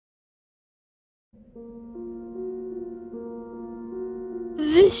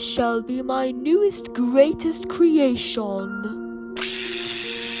This shall be my newest, greatest creation.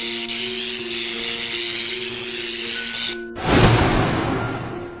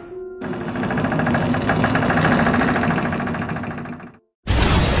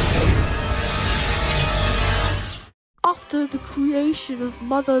 After the creation of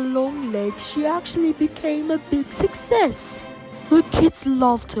Mother Longlegs, she actually became a big success. The kids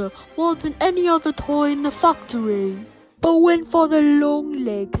loved her more than any other toy in the factory. But when Father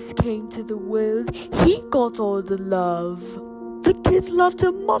Longlegs came to the world, he got all the love. The kids loved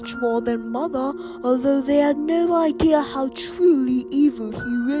her much more than Mother, although they had no idea how truly evil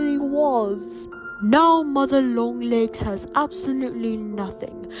he really was. Now Mother Longlegs has absolutely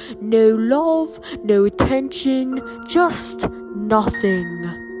nothing. No love, no attention, just nothing.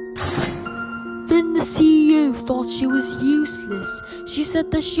 Then the CEO thought she was useless. She said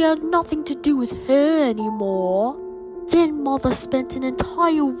that she had nothing to do with her anymore. Then Mother spent an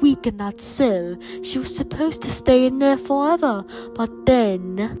entire week in that cell. She was supposed to stay in there forever, but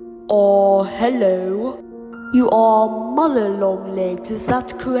then... Oh, hello. You are Mother Longlegs, is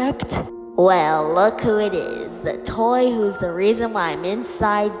that correct? Well, look who it is, the toy who's the reason why I'm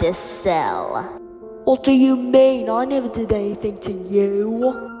inside this cell. What do you mean? I never did anything to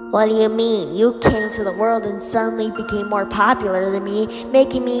you. What do you mean? You came to the world and suddenly became more popular than me,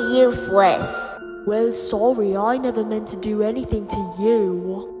 making me useless. Well, sorry, I never meant to do anything to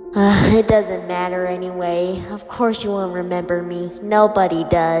you. It doesn't matter anyway. Of course you won't remember me. Nobody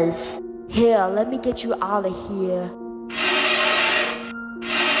does. Here, let me get you out of here.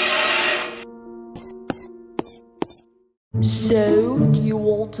 So, do you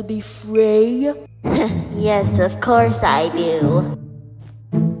want to be free? Yes, of course I do.